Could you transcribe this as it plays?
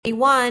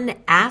One,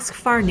 Ask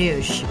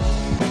Farnoosh.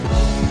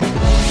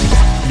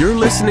 You're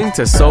listening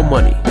to So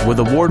Money with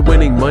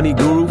award-winning money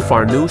guru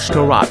Farnoosh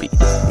Torabi.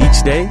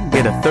 Each day,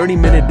 get a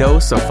 30-minute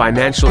dose of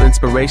financial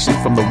inspiration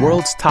from the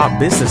world's top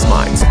business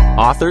minds,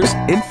 authors,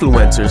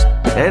 influencers,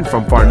 and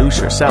from Farnoosh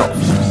herself.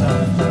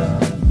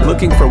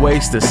 Looking for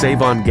ways to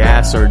save on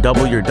gas or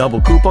double your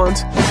double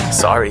coupons?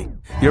 Sorry,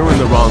 you're in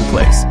the wrong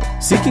place.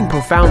 Seeking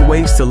profound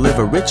ways to live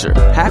a richer,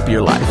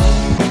 happier life.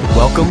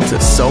 Welcome to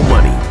So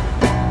Money.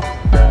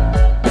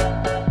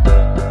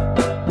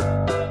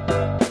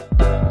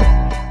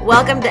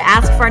 Welcome to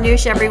Ask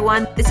Farnoosh,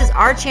 everyone. This is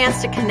our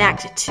chance to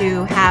connect,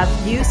 to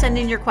have you send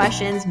in your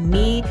questions,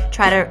 me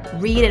try to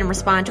read and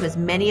respond to as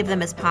many of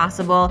them as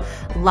possible.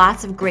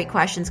 Lots of great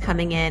questions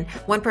coming in.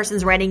 One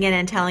person's writing in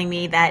and telling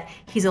me that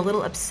he's a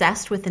little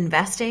obsessed with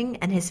investing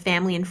and his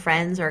family and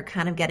friends are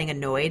kind of getting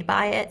annoyed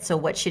by it. So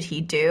what should he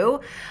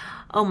do?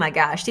 Oh my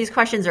gosh, these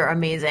questions are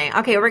amazing.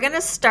 Okay, we're going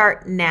to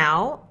start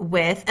now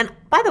with, and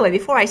by the way,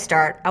 before I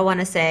start, I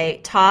want to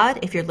say, Todd,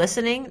 if you're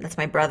listening, that's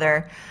my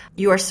brother,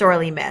 you are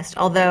sorely missed.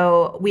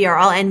 Although we are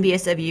all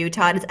envious of you,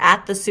 Todd is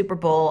at the Super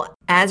Bowl.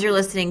 As you're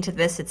listening to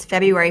this, it's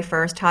February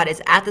 1st. Todd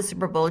is at the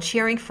Super Bowl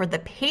cheering for the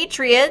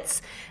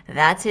Patriots.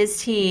 That's his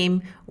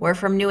team. We're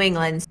from New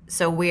England,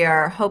 so we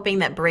are hoping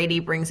that Brady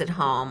brings it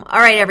home.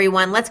 All right,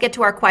 everyone, let's get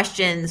to our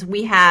questions.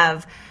 We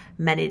have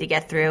many to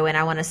get through, and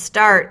I want to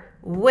start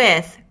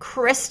with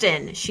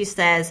Kristen. She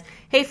says,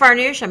 "Hey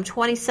Farnoosh, I'm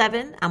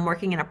 27. I'm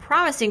working in a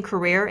promising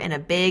career in a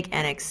big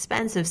and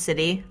expensive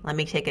city." Let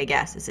me take a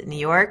guess. Is it New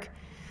York?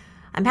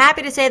 "I'm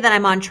happy to say that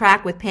I'm on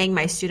track with paying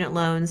my student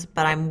loans,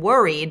 but I'm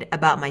worried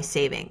about my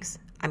savings.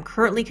 I'm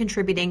currently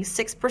contributing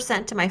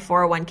 6% to my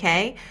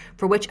 401k,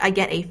 for which I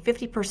get a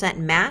 50%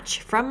 match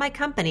from my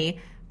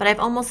company, but I have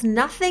almost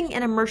nothing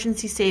in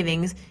emergency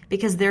savings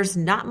because there's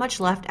not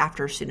much left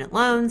after student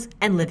loans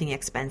and living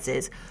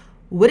expenses.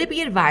 Would it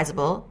be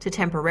advisable to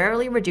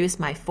temporarily reduce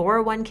my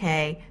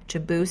 401k to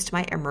boost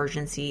my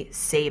emergency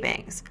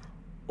savings?"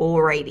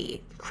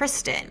 Alrighty,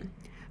 Kristen.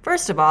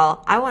 First of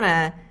all, I want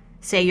to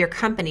say your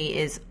company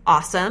is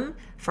awesome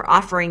for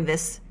offering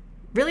this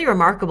really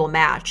remarkable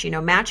match. You know,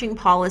 matching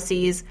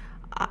policies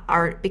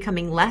are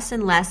becoming less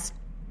and less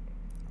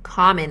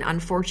common,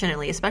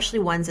 unfortunately, especially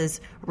ones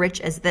as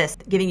rich as this,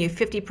 giving you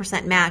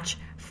 50% match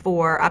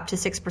for up to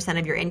 6%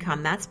 of your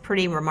income. That's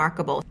pretty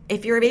remarkable.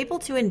 If you're able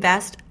to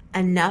invest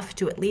enough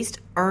to at least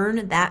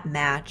earn that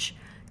match,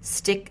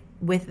 stick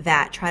with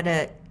that. Try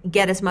to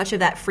get as much of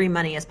that free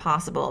money as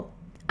possible.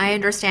 I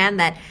understand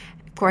that,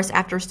 of course,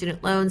 after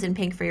student loans and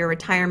paying for your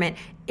retirement,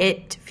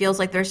 it feels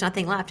like there's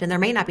nothing left, and there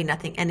may not be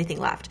anything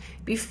left.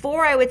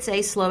 Before I would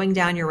say slowing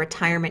down your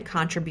retirement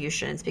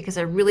contributions, because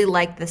I really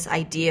like this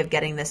idea of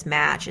getting this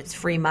match, it's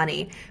free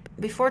money.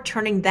 Before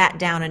turning that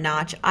down a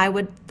notch, I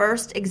would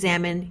first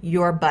examine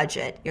your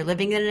budget. You're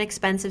living in an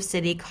expensive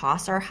city,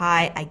 costs are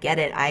high, I get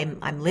it,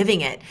 I'm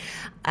living it.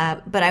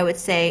 But I would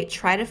say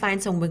try to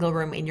find some wiggle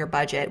room in your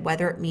budget,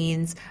 whether it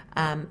means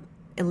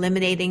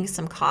eliminating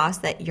some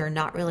costs that you're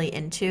not really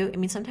into. I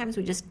mean, sometimes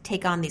we just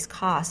take on these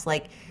costs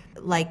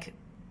like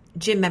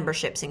gym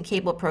memberships and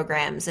cable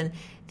programs and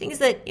things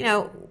that, you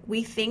know,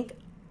 we think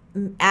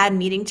add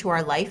meaning to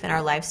our life and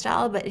our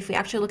lifestyle, but if we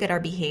actually look at our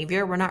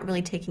behavior, we're not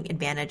really taking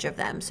advantage of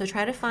them. So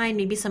try to find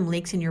maybe some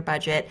leaks in your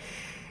budget,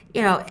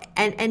 you know,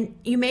 and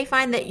you may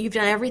find that you've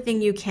done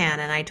everything you can,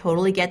 and I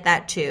totally get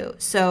that too.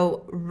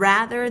 So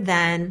rather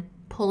than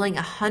pulling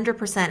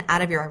 100%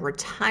 out of your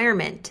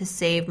retirement to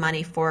save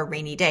money for a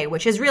rainy day,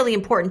 which is really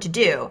important to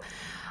do,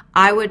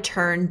 I would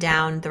turn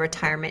down the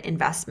retirement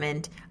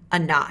investment a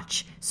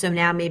notch. So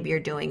now maybe you're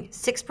doing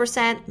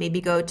 6%,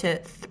 maybe go to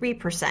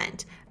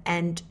 3%,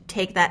 and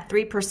take that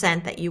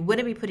 3% that you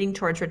wouldn't be putting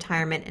towards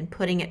retirement and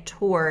putting it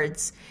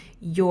towards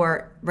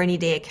your rainy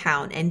day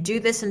account. And do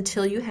this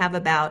until you have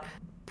about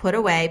put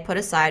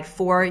aside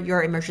for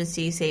your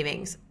emergency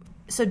savings.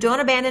 So don't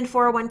abandon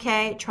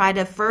 401k. Try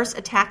to first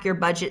attack your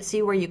budget,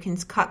 see where you can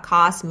cut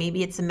costs.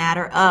 Maybe it's a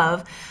matter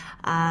of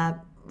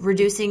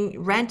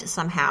reducing rent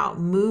somehow,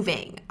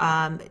 moving,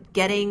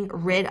 getting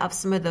rid of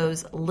some of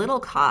those little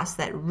costs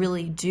that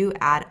really do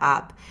add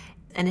up.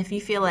 And if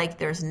you feel like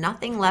there's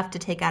nothing left to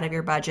take out of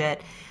your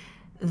budget,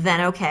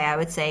 then okay, I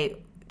would say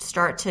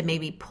start to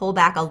maybe pull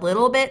back a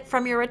little bit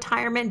from your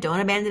retirement. Don't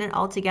abandon it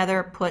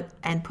altogether. Put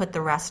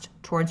the rest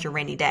towards your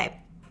rainy day.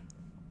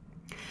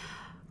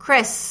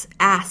 Chris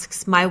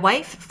asks, "My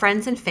wife,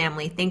 friends, and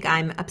family think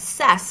I'm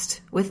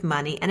obsessed with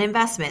money and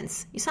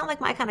investments." You sound like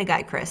my kind of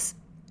guy, Chris.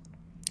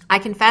 "I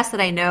confess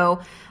that I know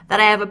that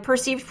I have a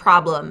perceived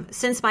problem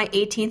since my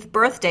 18th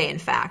birthday, in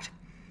fact.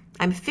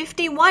 I'm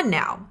 51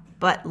 now,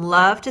 but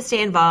love to stay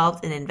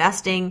involved in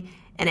investing,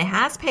 and it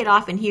has paid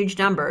off in huge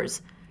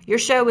numbers. Your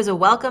show is a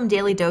welcome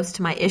daily dose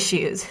to my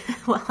issues."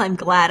 Well, I'm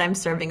glad I'm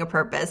serving a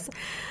purpose.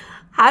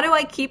 "How do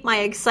I keep my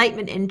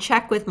excitement in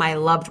check with my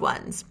loved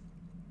ones?"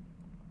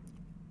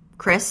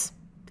 Chris,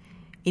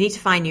 you need to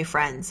find new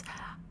friends.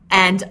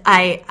 And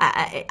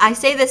I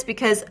say this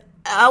because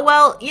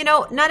Well,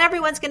 not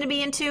everyone's going to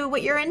be into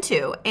what you're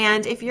into.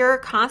 And if you're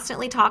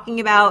constantly talking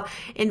about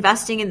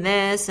investing in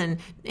this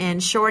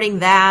and shorting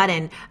that,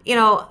 and,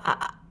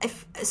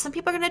 if some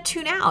people are going to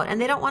tune out and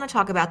they don't want to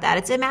talk about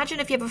that. Imagine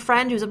if you have a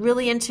friend who's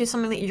really into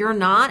something that you're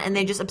not and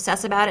they just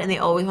obsess about it and they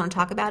always want to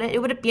talk about it.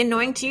 It would be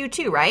annoying to you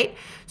too, right?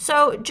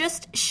 So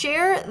just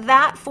share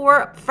that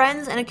for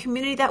friends and a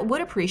community that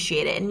would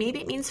appreciate it. And maybe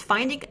it means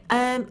finding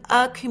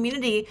a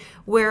community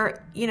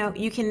where,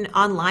 you can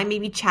online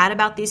maybe chat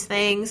about these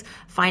things,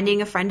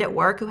 finding a friend at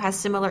work who has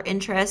similar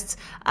interests,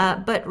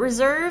 but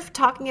reserve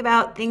talking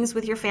about things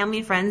with your family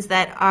and friends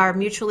that are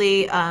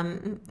mutually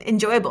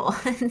enjoyable.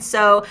 And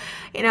so,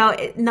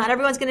 not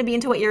everyone's going to be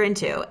into what you're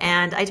into.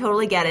 And I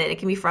totally get it. It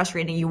can be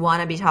frustrating. You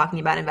want to be talking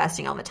about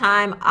investing all the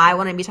time. I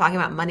want to be talking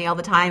about money all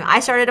the time.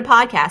 I started a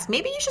podcast.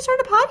 Maybe you should start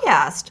a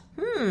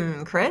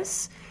podcast.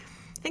 Chris,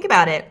 think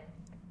about it.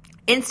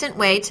 Instant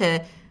way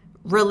to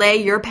relay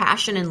your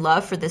passion and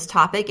love for this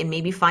topic and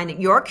maybe find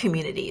your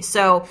community.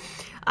 So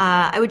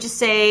I would just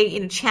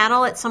say,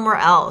 channel it somewhere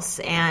else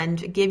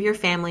and give your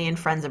family and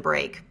friends a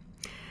break.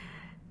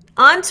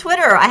 On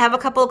Twitter, I have a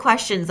couple of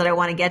questions that I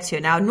want to get to.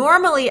 Now,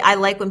 normally I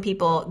like when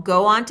people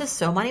go on to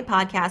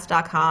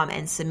SoMoneyPodcast.com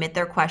and submit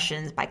their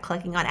questions by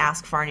clicking on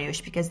Ask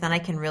Farnoosh, because then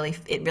it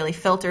really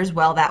filters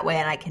well that way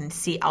and I can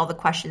see all the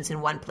questions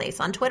in one place.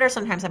 On Twitter,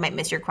 sometimes I might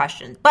miss your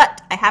questions,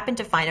 but I happen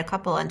to find a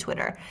couple on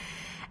Twitter.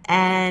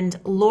 And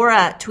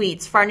Laura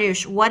tweets,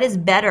 Farnoosh, what is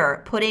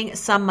better, putting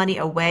some money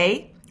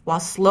away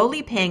while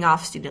slowly paying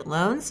off student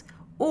loans,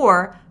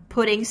 or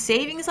putting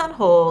savings on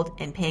hold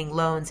and paying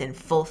loans in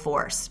full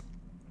force?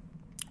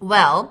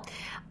 Well,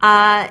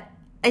 I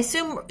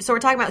assume, so we're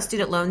talking about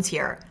student loans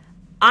here.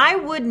 I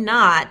would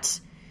not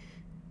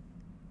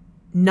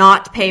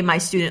pay my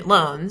student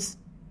loans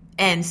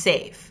and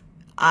save.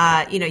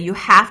 You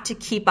have to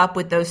keep up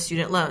with those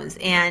student loans.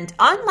 And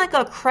unlike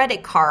a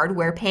credit card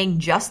where paying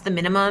just the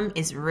minimum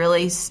is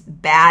really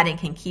bad and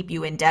can keep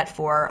you in debt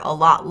for a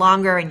lot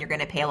longer and you're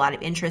going to pay a lot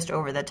of interest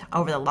over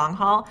the long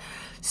haul,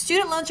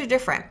 student loans are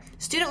different.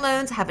 Student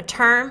loans have a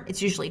term.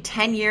 It's usually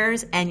 10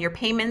 years, and your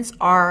payments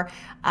are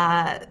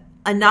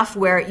enough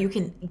where you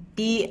can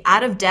be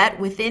out of debt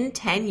within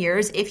 10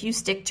 years if you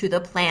stick to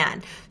the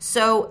plan.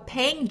 So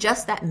paying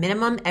just that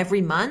minimum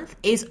every month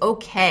is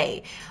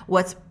okay.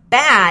 What's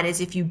bad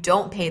is if you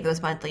don't pay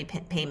those monthly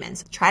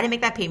payments. Try to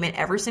make that payment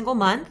every single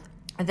month.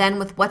 Then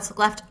with what's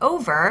left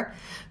over,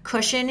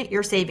 cushion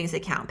your savings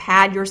account,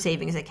 pad your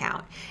savings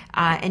account,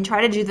 and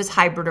try to do this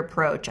hybrid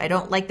approach. I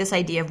don't like this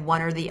idea of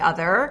one or the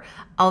other,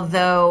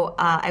 although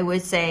I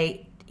would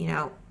say,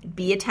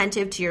 be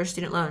attentive to your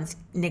student loans.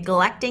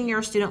 Neglecting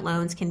your student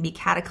loans can be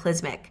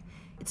cataclysmic.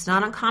 It's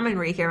not uncommon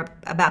where you hear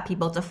about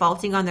people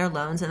defaulting on their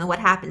loans, and then what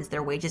happens?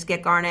 Their wages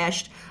get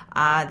garnished,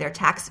 their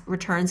tax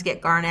returns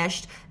get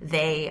garnished,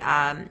 they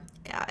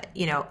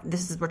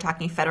we're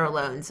talking federal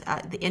loans.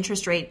 The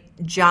interest rate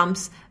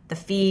jumps, the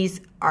fees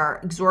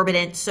are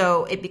exorbitant,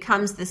 so it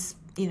becomes this,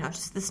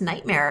 just this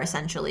nightmare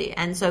essentially.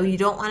 And so you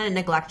don't want to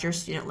neglect your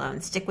student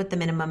loans. Stick with the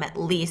minimum at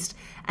least,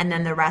 and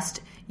then the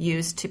rest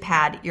use to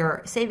pad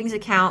your savings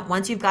account.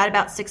 Once you've got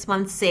about 6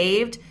 months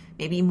saved,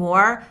 maybe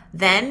more,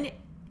 and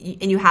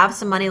you have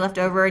some money left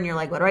over and you're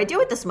like, what do I do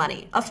with this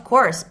money? Of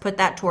course, put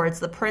that towards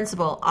the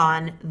principal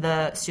on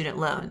the student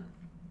loan.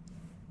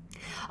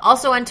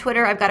 Also on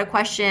Twitter, I've got a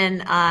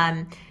question.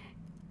 I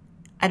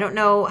don't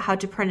know how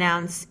to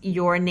pronounce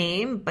your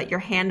name, but your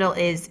handle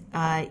is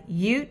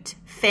Ute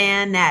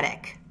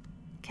Fanatic.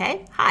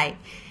 Okay, hi.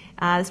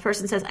 This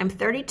person says, I'm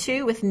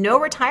 32 with no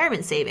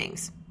retirement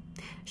savings.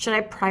 Should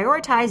I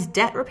prioritize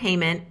debt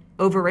repayment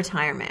over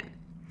retirement?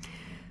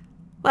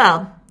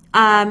 Well,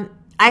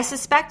 I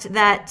suspect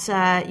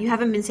that you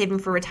haven't been saving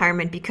for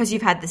retirement because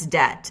you've had this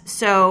debt.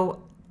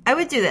 So I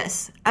would do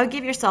this. I would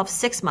give yourself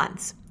 6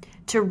 months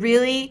to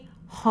really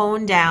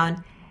hone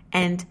down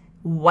and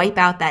wipe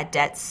out that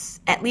debt,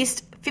 at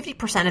least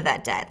 50% of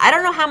that debt. I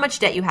don't know how much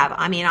debt you have.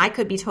 I mean, I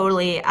could be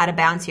totally out of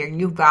bounds here, and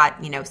you've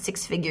got,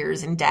 6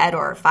 figures in debt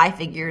or 5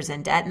 figures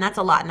in debt, and that's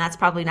a lot, and that's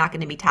probably not going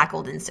to be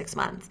tackled in 6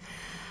 months.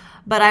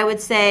 But I would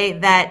say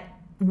that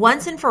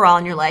once and for all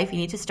in your life, you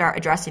need to start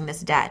addressing this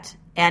debt.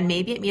 And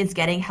maybe it means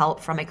getting help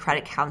from a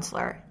credit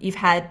counselor. You've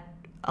had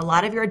a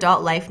lot of your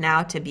adult life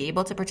now to be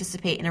able to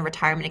participate in a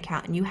retirement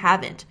account, and you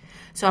haven't.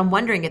 So I'm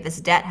wondering if this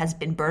debt has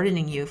been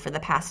burdening you for the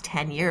past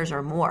 10 years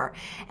or more.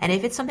 And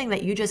if it's something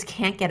that you just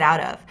can't get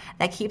out of,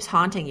 that keeps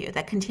haunting you,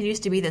 that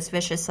continues to be this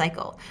vicious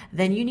cycle,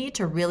 then you need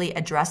to really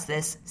address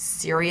this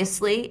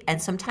seriously.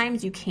 And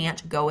sometimes you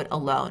can't go it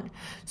alone.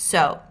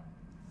 So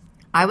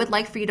I would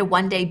like for you to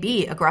one day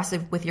be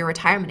aggressive with your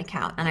retirement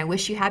account, and I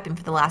wish you had been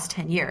for the last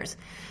 10 years.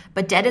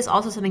 But debt is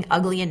also something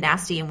ugly and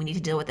nasty, and we need to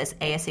deal with this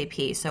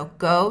ASAP. So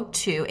go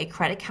to a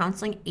credit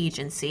counseling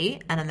agency,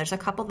 and then there's a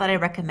couple that I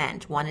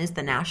recommend. One is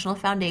the National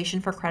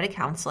Foundation for Credit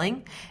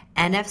Counseling,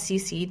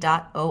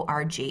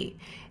 nfcc.org.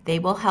 They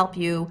will help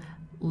you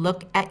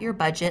look at your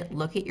budget,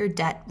 look at your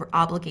debt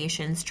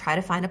obligations, try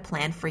to find a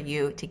plan for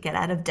you to get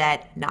out of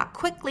debt, not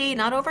quickly,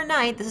 not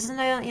overnight. This isn't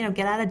a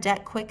get out of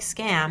debt quick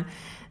scam.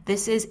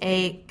 This is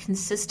a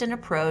consistent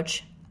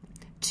approach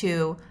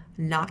to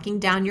knocking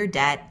down your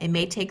debt. It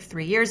may take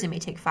 3 years, it may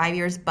take 5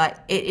 years,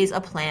 but it is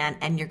a plan,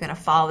 and you're going to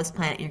follow this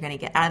plan, and you're going to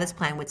get out of this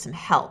plan with some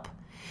help.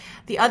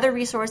 The other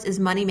resource is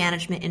Money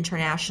Management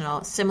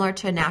International, similar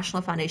to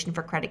National Foundation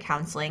for Credit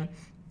Counseling.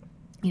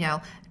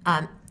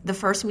 The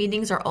first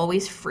meetings are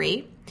always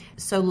free.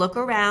 So look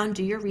around,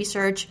 do your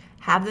research,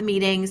 have the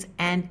meetings,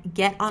 and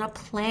get on a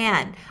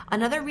plan.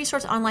 Another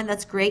resource online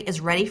that's great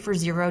is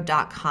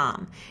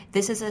readyforzero.com.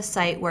 This is a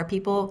site where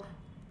people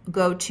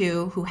go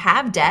to who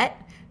have debt,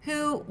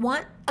 who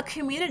want a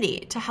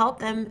community to help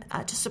them,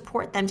 to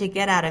support them to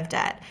get out of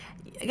debt.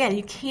 Again,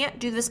 you can't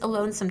do this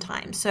alone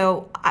sometimes.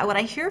 So what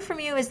I hear from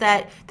you is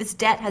that this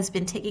debt has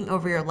been taking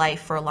over your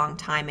life for a long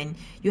time, and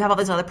you have all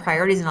these other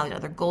priorities and all these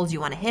other goals you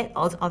want to hit,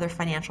 all these other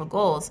financial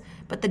goals,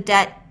 but the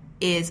debt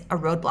is a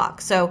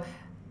roadblock. So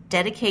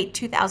dedicate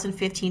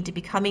 2015 to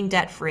becoming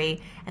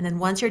debt-free, and then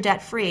once you're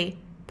debt-free,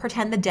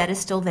 pretend the debt is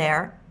still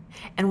there,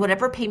 and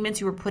whatever payments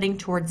you were putting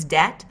towards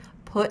debt,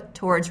 put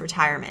towards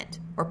retirement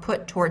or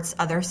put towards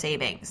other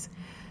savings.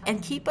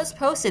 And keep us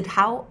posted.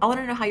 I want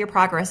to know how your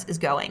progress is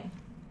going.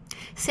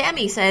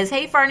 Sammy says,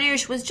 hey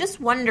Farnoosh, was just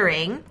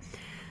wondering,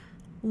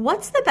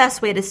 what's the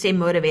best way to stay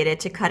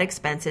motivated to cut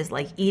expenses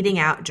like eating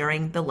out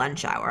during the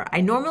lunch hour?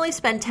 I normally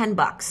spend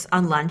 $10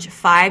 on lunch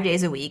 5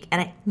 days a week, and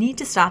I need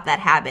to stop that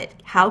habit.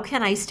 How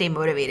can I stay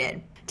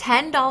motivated?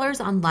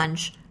 $10 on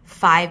lunch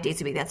 5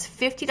 days a week. That's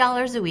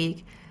 $50 a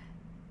week.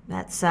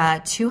 That's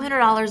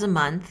 $200 a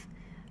month.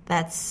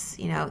 That's,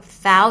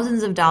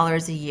 thousands of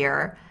dollars a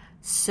year.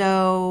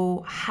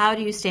 So how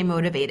do you stay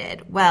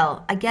motivated?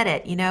 Well, I get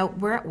it.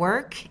 We're at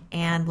work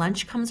and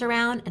lunch comes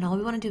around and all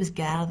we want to do is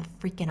get out of the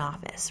freaking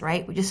office,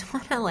 right? We just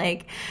want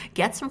to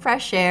get some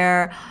fresh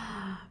air,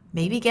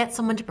 maybe get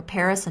someone to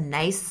prepare us a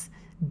nice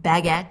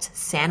baguette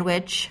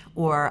sandwich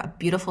or a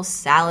beautiful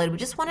salad. We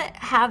just want to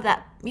have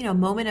that,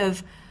 moment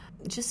of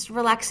just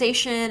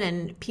relaxation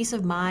and peace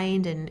of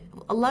mind and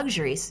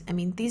luxuries. I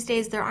mean, these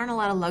days there aren't a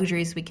lot of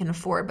luxuries we can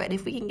afford, but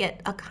if we can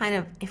get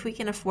if we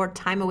can afford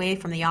time away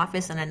from the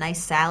office and a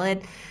nice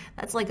salad,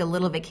 that's like a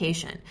little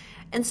vacation.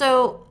 And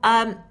so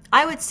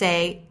I would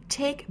say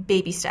take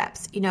baby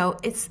steps.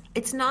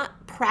 It's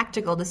not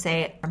practical to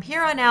say from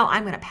here on out,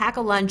 I'm going to pack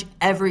a lunch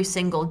every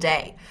single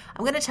day.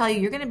 I'm going to tell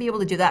you're going to be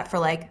able to do that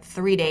for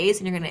 3 days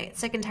and you're going to get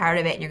sick and tired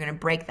of it and you're going to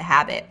break the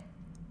habit.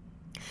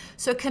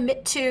 So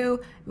commit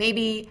to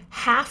maybe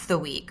half the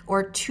week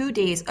or 2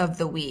 days of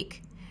the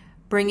week,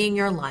 bringing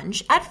your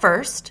lunch at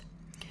first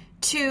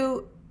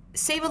to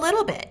save a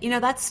little bit.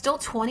 That's still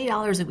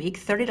 $20 a week,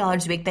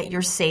 $30 a week that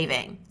you're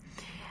saving.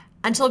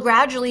 Until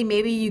gradually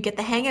maybe you get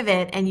the hang of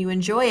it and you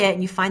enjoy it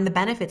and you find the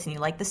benefits and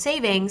you like the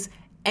savings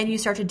and you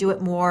start to do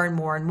it more and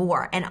more and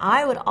more. And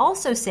I would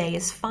also say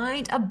is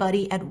find a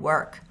buddy at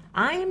work.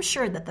 I am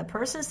sure that the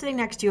person sitting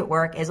next to you at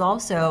work is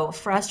also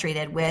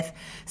frustrated with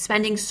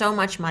spending so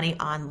much money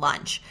on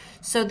lunch.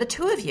 So the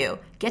two of you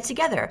get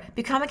together,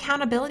 become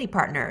accountability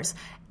partners.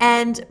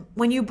 And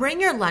when you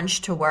bring your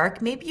lunch to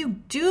work, maybe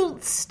you do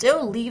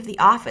still leave the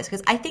office,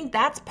 because I think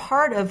that's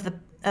part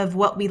of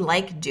what we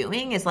like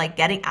doing is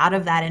getting out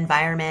of that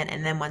environment.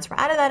 And then once we're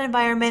out of that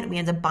environment, we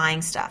end up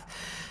buying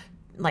stuff.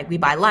 We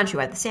buy lunch, we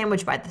buy the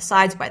sandwich, buy the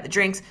sides, buy the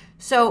drinks.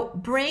 So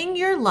bring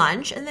your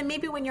lunch, and then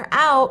maybe when you're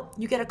out,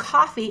 you get a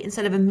coffee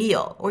instead of a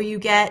meal, or you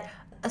get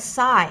a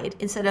side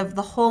instead of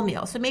the whole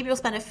meal. So maybe you'll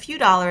spend a few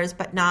dollars,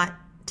 but not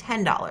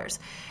 $10.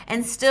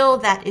 And still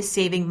that is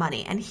saving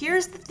money. And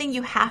here's the thing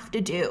you have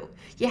to do.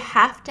 You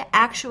have to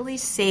actually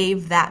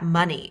save that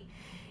money.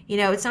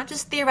 It's not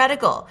just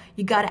theoretical.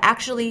 You got to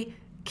actually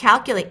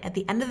calculate at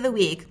the end of the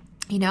week,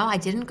 I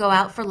didn't go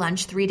out for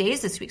lunch 3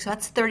 days this week, so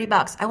that's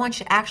 $30. I want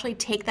you to actually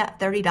take that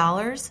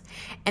 $30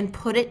 and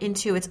put it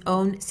into its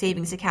own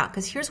savings account,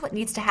 because here's what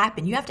needs to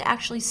happen. You have to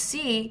actually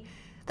see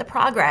the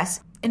progress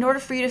in order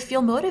for you to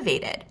feel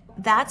motivated.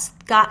 That's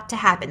got to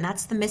happen.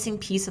 That's the missing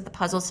piece of the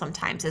puzzle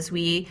sometimes. As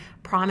we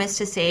promise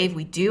to save,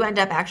 we do end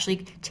up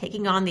actually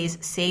taking on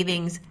these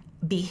savings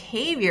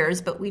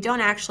behaviors, but we don't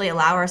actually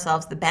allow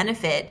ourselves the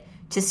benefit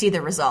to see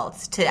the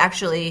results, to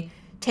actually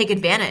take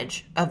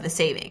advantage of the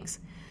savings.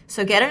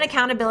 So get an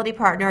accountability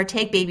partner,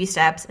 take baby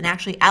steps, and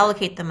actually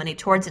allocate the money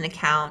towards an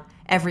account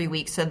every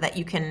week so that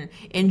you can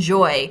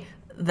enjoy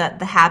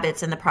the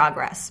habits and the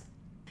progress.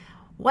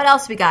 What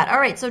else we got? All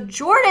right, so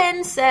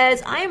Jordan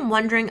says, I am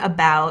wondering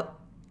about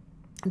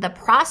the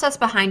process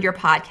behind your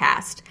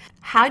podcast.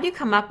 How do you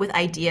come up with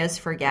ideas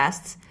for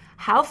guests?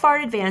 How far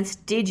in advance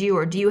did you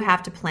or do you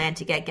have to plan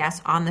to get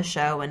guests on the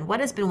show? And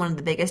what has been one of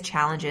the biggest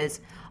challenges?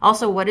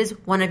 Also, what is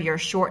one of your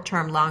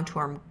short-term,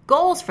 long-term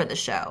goals for the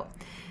show?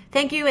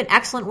 Thank you and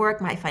excellent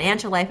work. My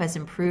financial life has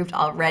improved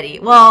already.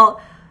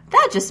 Well,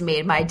 that just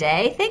made my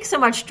day. Thanks so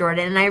much,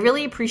 Jordan. And I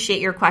really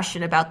appreciate your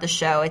question about the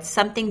show. It's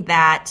something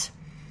that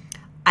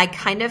I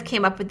kind of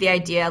came up with the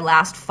idea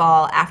last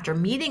fall after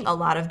meeting a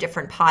lot of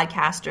different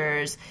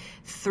podcasters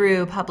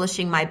through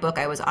publishing my book.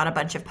 I was on a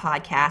bunch of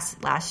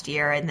podcasts last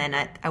year, and then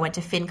I went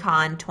to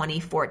FinCon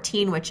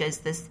 2014, which is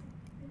this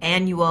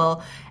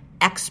annual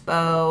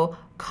expo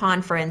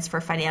conference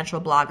for financial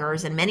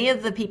bloggers, and many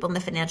of the people in the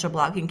financial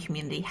blogging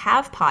community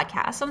have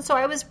podcasts. And so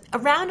I was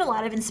around a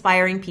lot of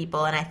inspiring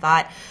people, and I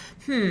thought,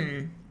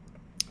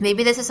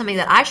 maybe this is something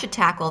that I should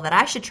tackle, that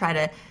I should try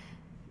to,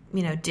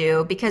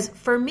 do. Because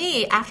for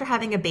me, after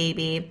having a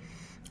baby,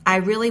 I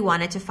really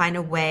wanted to find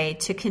a way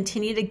to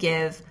continue to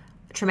give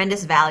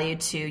tremendous value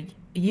to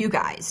you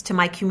guys, to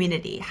my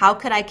community. How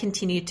could I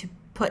continue to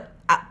put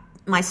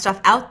my stuff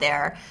out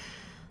there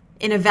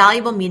in a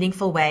valuable,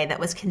 meaningful way that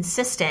was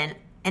consistent?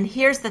 And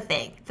here's the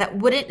thing, that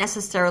wouldn't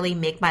necessarily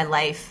make my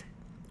life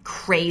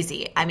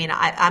crazy. I mean,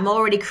 I'm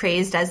already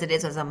crazed as it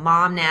is as a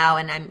mom now,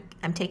 and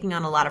I'm taking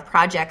on a lot of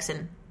projects,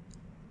 and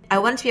I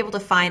wanted to be able to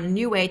find a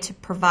new way to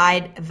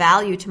provide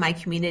value to my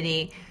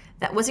community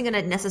that wasn't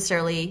going to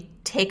necessarily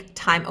take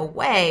time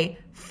away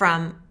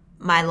from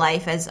my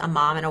life as a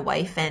mom and a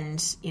wife and,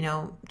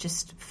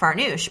 just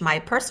Farnoosh, my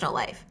personal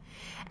life.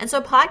 And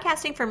so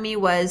podcasting for me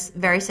was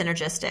very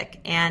synergistic.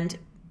 And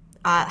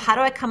how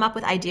do I come up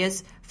with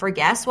ideas for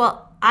guests?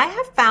 Well, I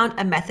have found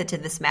a method to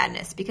this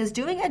madness, because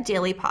doing a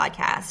daily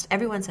podcast,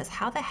 everyone says,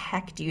 how the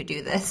heck do you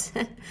do this?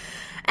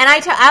 And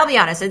I'll be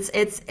honest,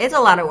 it's a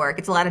lot of work.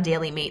 It's a lot of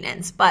daily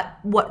maintenance. But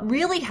what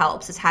really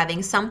helps is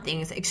having some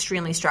things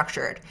extremely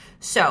structured.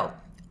 So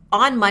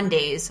on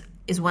Mondays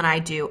is when I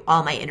do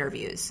all my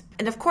interviews.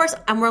 And of course,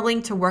 I'm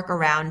willing to work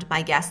around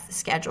my guests'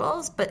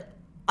 schedules, but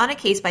on a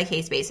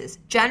case-by-case basis.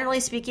 Generally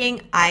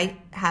speaking, I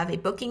have a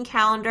booking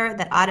calendar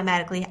that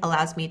automatically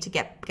allows me to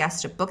get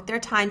guests to book their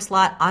time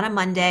slot on a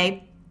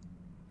Monday,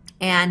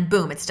 and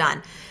boom, it's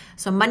done.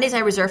 So Mondays I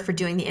reserve for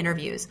doing the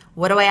interviews.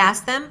 What do I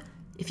ask them?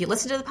 If you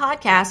listen to the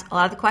podcast, a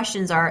lot of the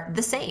questions are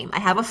the same. I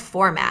have a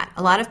format.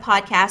 A lot of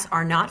podcasts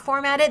are not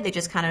formatted. They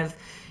just kind of,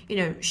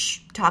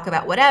 talk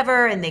about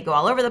whatever, and they go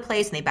all over the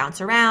place and they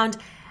bounce around.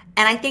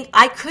 And I think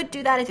I could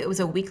do that if it was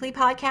a weekly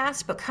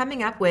podcast, but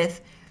coming up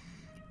with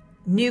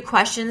new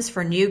questions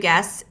for new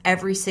guests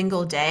every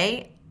single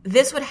day,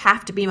 this would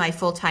have to be my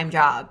full-time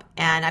job.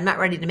 And I'm not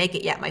ready to make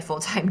it yet my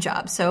full-time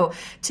job. So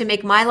to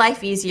make my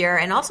life easier,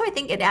 and also I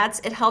think it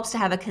helps to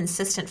have a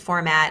consistent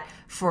format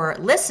for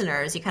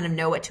listeners. You kind of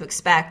know what to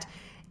expect.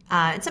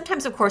 And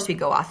sometimes, of course, we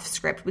go off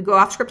script. We go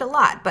off script a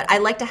lot, but I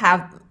like to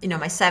have,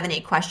 my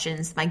 7-8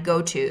 questions, my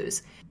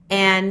go-tos.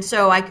 And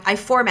so I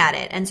format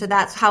it. And so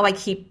that's how I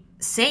keep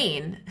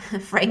sane,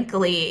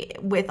 frankly,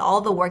 with all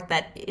the work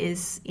that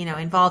is,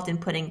 involved in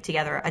putting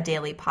together a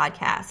daily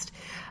podcast.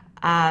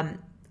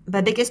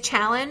 The biggest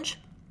challenge,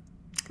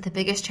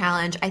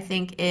 I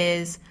think,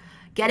 is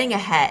getting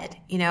ahead.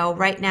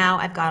 Right now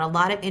I've got a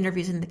lot of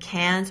interviews in the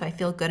can, so I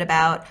feel good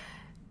about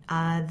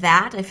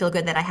that. I feel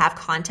good that I have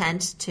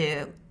content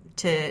to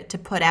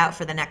put out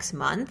for the next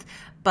month,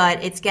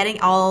 but it's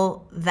getting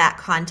all that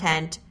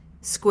content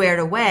squared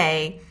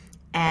away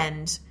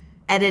and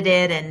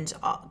edited and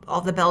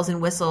all the bells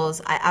and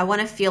whistles. I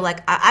want to feel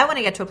like I want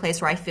to get to a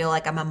place where I feel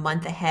like I'm a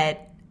month ahead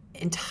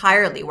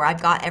entirely, where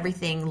I've got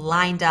everything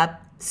lined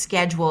up,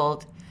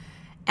 scheduled,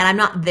 and I'm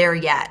not there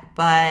yet,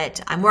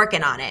 but I'm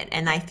working on it.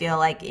 And I feel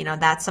like,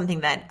 that's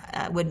something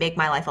that would make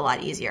my life a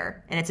lot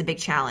easier. And it's a big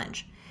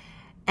challenge.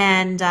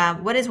 And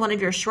what is one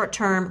of your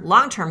short-term,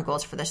 long-term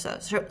goals for this?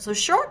 So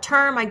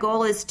short-term, my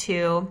goal is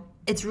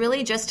it's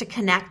really just to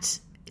connect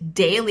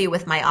daily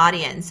with my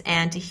audience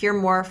and to hear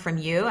more from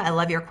you. I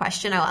love your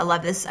question. I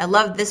love this. I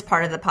love this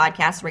part of the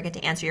podcast where I get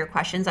to answer your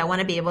questions. I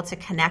want to be able to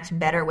connect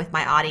better with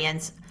my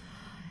audience.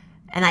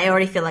 And I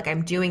already feel like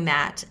I'm doing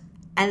that.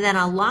 And then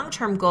a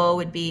long-term goal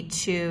would be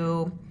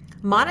to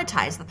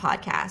monetize the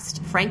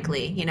podcast.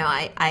 Frankly,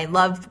 I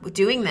love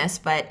doing this,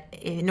 but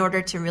in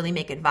order to really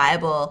make it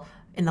viable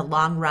in the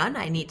long run,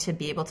 I need to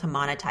be able to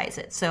monetize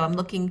it. So I'm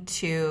looking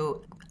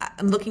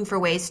for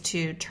ways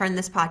to turn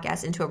this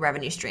podcast into a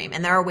revenue stream.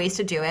 And there are ways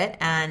to do it,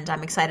 and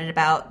I'm excited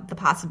about the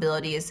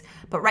possibilities.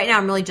 But right now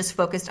I'm really just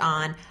focused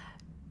on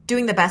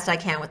doing the best I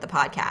can with the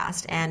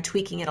podcast and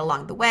tweaking it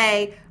along the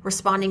way,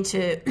 responding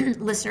to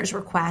listeners'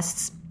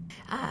 requests.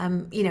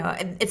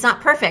 It's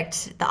not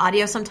perfect. The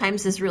audio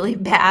sometimes is really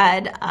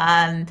bad.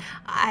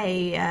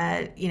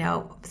 I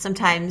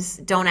sometimes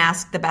don't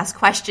ask the best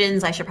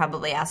questions. I should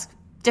probably ask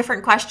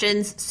different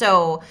questions.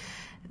 So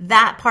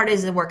that part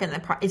is a work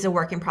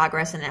in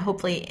progress, and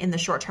hopefully in the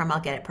short term I'll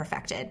get it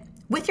perfected.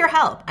 With your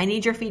help, I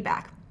need your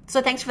feedback.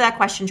 So thanks for that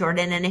question,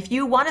 Jordan. And if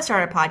you want to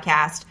start a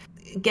podcast,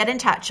 get in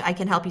touch. I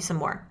can help you some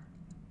more.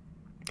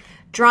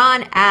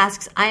 Drawn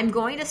asks, I'm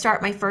going to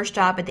start my first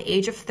job at the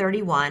age of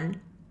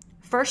 31.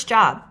 First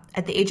job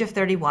at the age of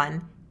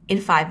 31 in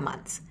 5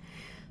 months.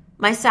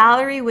 My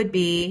salary would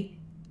be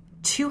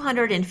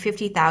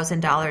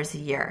 $250,000 a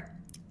year.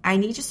 I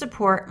need to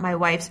support my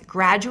wife's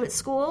graduate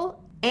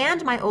school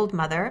and my old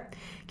mother.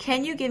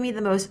 Can you give me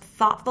the most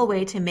thoughtful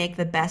way to make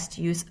the best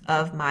use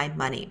of my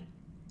money?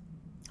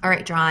 All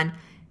right, Drawn,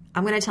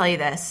 I'm going to tell you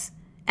this.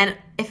 And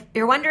if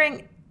you're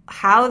wondering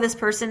how this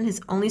person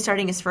is only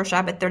starting his first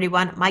job at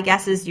 31, my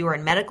guess is you were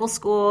in medical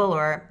school,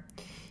 or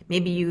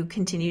maybe you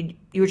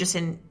were just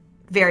in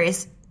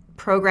various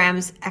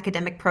programs,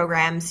 academic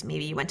programs.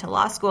 Maybe you went to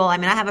law school. I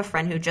mean, I have a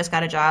friend who just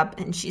got a job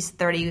and she's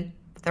 34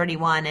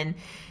 31, and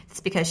it's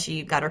because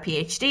she got her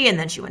PhD and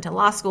then she went to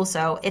law school,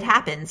 so it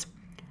happens.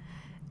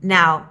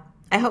 Now,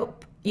 I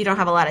hope you don't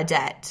have a lot of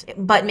debt,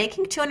 but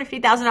making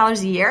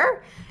 $250,000 a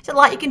year, there's a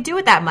lot you can do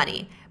with that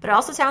money. But it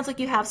also sounds like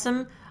you have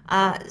some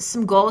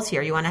goals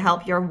here. You want to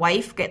help your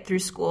wife get through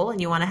school,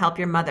 and you want to help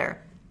your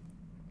mother.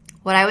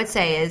 What I would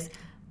say is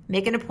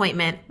make an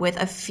appointment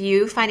with a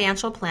few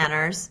financial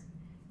planners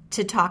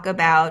to talk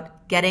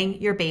about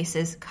getting your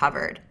bases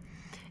covered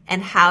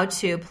and how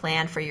to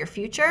plan for your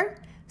future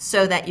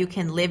so that you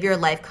can live your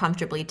life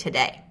comfortably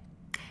today.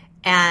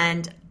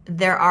 And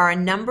there are a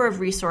number of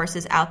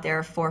resources out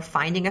there for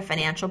finding a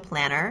financial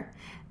planner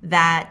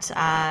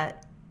that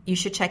you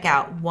should check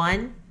out.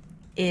 One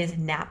is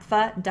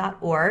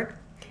NAPFA.org.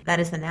 That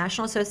is the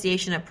National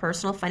Association of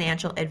Personal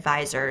Financial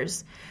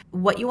Advisors.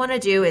 What you want to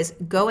do is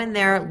go in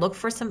there, look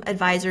for some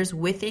advisors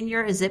within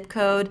your zip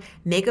code,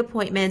 make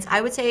appointments.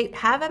 I would say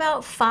have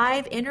about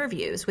 5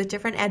 interviews with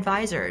different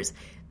advisors.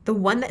 The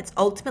one that's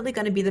ultimately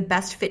going to be the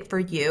best fit for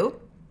you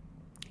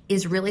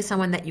is really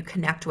someone that you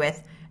connect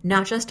with,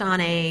 not just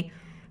on a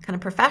kind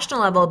of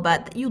professional level,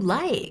 but that you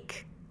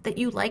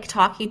like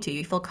talking to.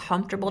 You feel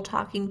comfortable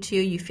talking to,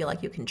 you feel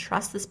like you can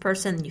trust this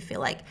person, you feel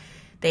like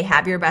they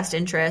have your best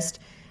interest.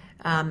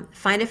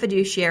 Find a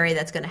fiduciary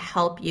that's going to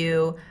help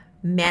you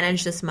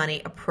manage this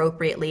money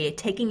appropriately,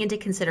 taking into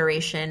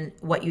consideration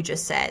what you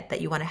just said,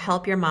 that you want to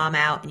help your mom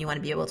out and you want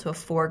to be able to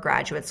afford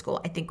graduate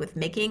school. I think with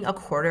making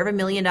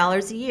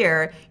 $250,000 a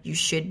year, you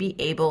should be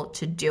able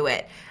to do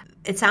it.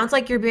 It sounds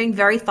like you're being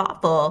very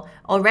thoughtful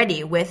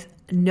already with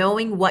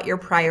knowing what your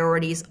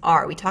priorities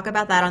are. We talk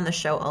about that on the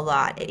show a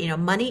lot.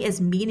 Money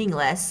is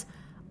meaningless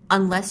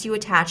unless you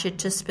attach it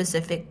to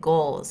specific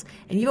goals.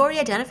 And you've already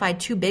identified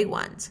 2 big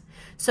ones.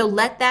 So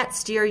let that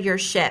steer your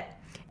ship.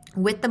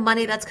 With the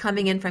money that's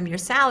coming in from your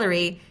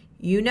salary,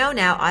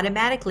 now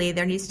automatically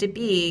there needs to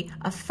be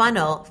a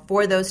funnel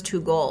for those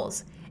 2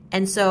 goals.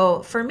 And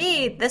so for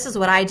me, this is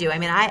what I do.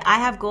 I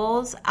have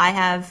goals.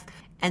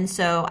 And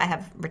so I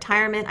have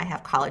retirement. I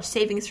have college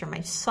savings for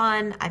my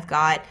son. I've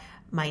got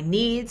my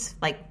needs,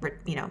 like,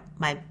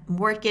 my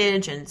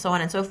mortgage and so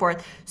on and so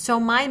forth. So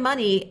my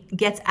money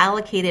gets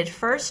allocated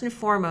first and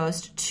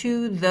foremost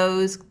to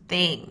those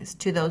things,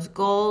 to those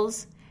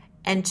goals,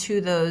 and to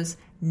those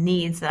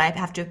needs that I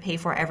have to pay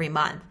for every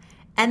month.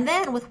 And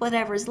then with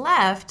whatever's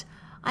left,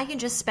 I can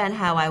just spend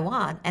how I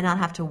want and not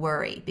have to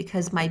worry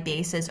because my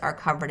bases are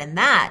covered. And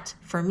that,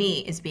 for me,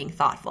 is being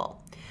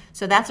thoughtful.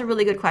 So that's a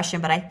really good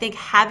question. But I think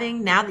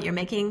now that you're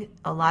making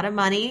a lot of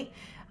money,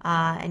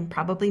 and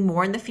probably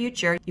more in the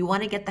future, you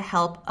want to get the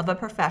help of a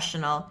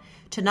professional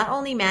to not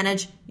only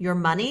manage your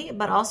money,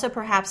 but also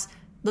perhaps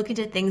look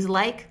into things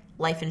like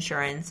life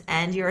insurance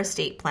and your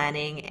estate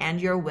planning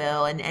and your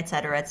will and et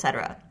cetera, et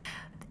cetera.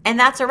 And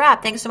that's a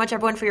wrap. Thanks so much,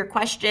 everyone, for your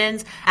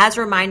questions. As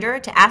a reminder,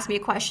 to ask me a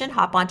question,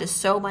 hop on to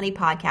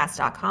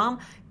SoMoneyPodcast.com,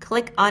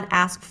 click on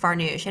Ask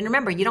Farnoosh. And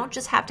remember, you don't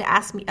just have to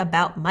ask me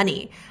about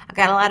money. I've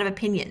got a lot of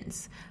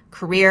opinions: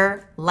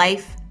 career,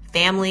 life,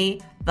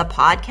 family, the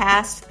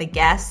podcast, the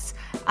guests.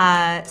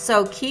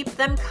 So keep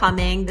them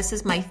coming. This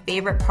is my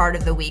favorite part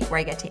of the week where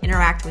I get to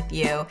interact with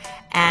you.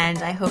 And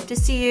I hope to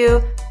see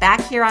you back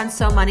here on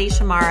So Money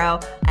tomorrow.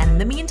 And in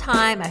the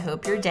meantime, I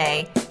hope your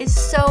day is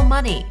so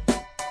money.